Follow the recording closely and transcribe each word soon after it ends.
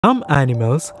Some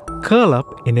animals curl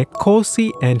up in a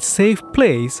cozy and safe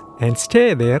place and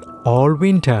stay there all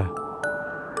winter.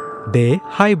 They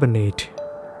hibernate.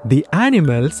 The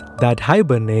animals that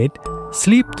hibernate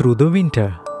sleep through the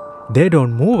winter. They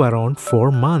don't move around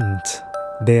for months.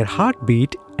 Their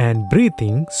heartbeat and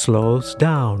breathing slows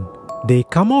down. They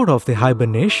come out of the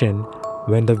hibernation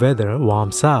when the weather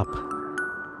warms up.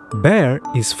 Bear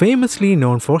is famously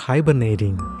known for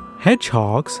hibernating.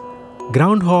 Hedgehogs,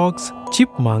 groundhogs,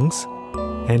 chipmunks,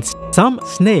 and some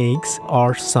snakes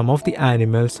are some of the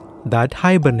animals that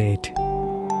hibernate.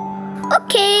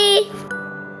 Okay.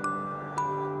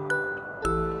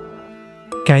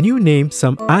 Can you name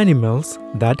some animals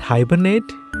that hibernate?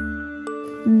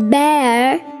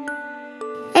 Bear,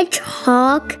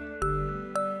 hedgehog,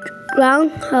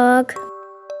 groundhog,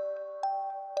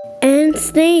 and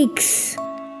snakes.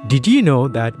 Did you know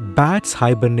that bats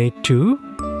hibernate too?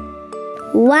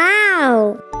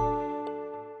 Wow!